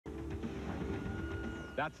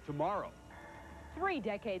That's tomorrow. 3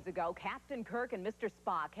 decades ago, Captain Kirk and Mr.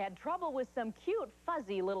 Spock had trouble with some cute,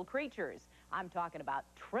 fuzzy little creatures. I'm talking about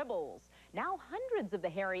tribbles. Now hundreds of the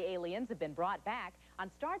hairy aliens have been brought back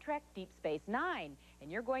on Star Trek Deep Space Nine,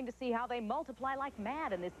 and you're going to see how they multiply like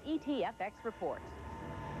mad in this ETFX report.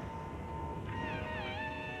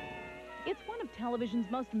 It's one of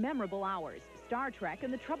television's most memorable hours, Star Trek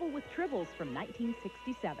and the Trouble with Tribbles from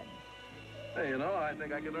 1967. Hey, you know, I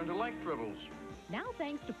think I could learn to like tribbles. Now,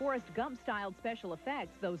 thanks to Forrest Gump-styled special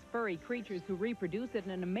effects, those furry creatures who reproduce at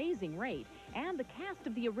an amazing rate, and the cast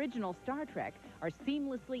of the original Star Trek are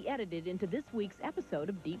seamlessly edited into this week's episode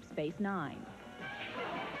of Deep Space Nine.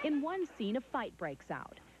 In one scene, a fight breaks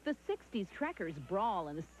out. The 60s Trekkers brawl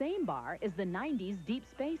in the same bar as the 90s Deep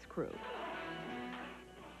Space crew.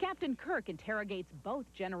 Captain Kirk interrogates both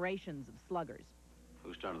generations of sluggers.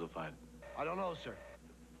 Who started the fight? I don't know, sir.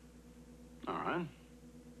 All right.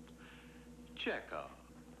 Chekhov.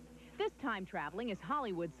 This time traveling is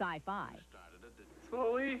Hollywood sci-fi.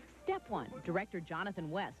 Slowly. Step 1, director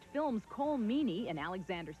Jonathan West films Cole Meany and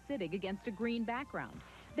Alexander Siddig against a green background.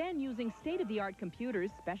 Then, using state-of-the-art computers,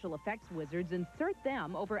 special effects wizards insert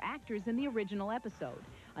them over actors in the original episode.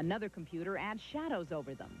 Another computer adds shadows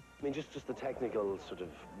over them. I mean, just the technical sort of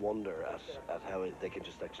wonder at how they could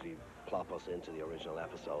just actually plop us into the original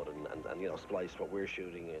episode and you know, splice what we're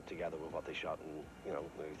shooting together with what they shot in, you know,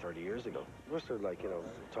 maybe 30 years ago. We're sort of like, you know,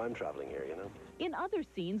 time traveling here, you know. In other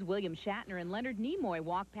scenes, William Shatner and Leonard Nimoy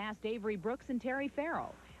walk past Avery Brooks and Terry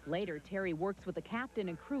Farrell. Later, Terry works with the captain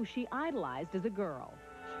and crew she idolized as a girl.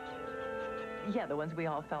 Yeah, the ones we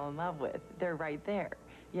all fell in love with. They're right there.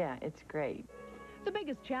 Yeah, it's great. The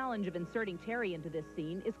biggest challenge of inserting Terry into this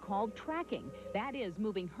scene is called tracking. That is,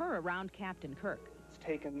 moving her around Captain Kirk. It's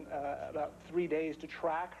taken about 3 days to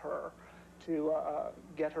track her, to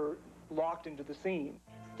get her locked into the scene.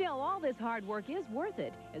 Still, all this hard work is worth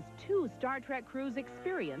it, as 2 Star Trek crews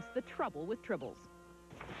experience the trouble with tribbles.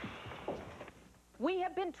 We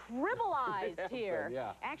have been tribbleized here.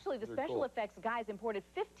 Yeah. Actually, the special effects guys imported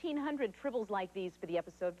 1,500 tribbles like these for the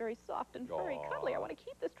episode. Very soft and furry, cuddly. I want to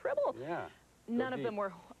keep this tribble. Yeah. None of them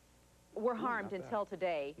were harmed until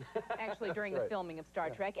today, actually during the filming of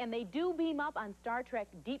Star Trek. And they do beam up on Star Trek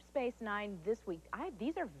Deep Space Nine this week.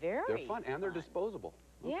 These are very They're fun, and they're disposable.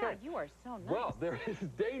 Yeah, Okay. You are so nice. Well, there is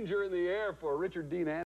danger in the air for Richard Dean Anderson.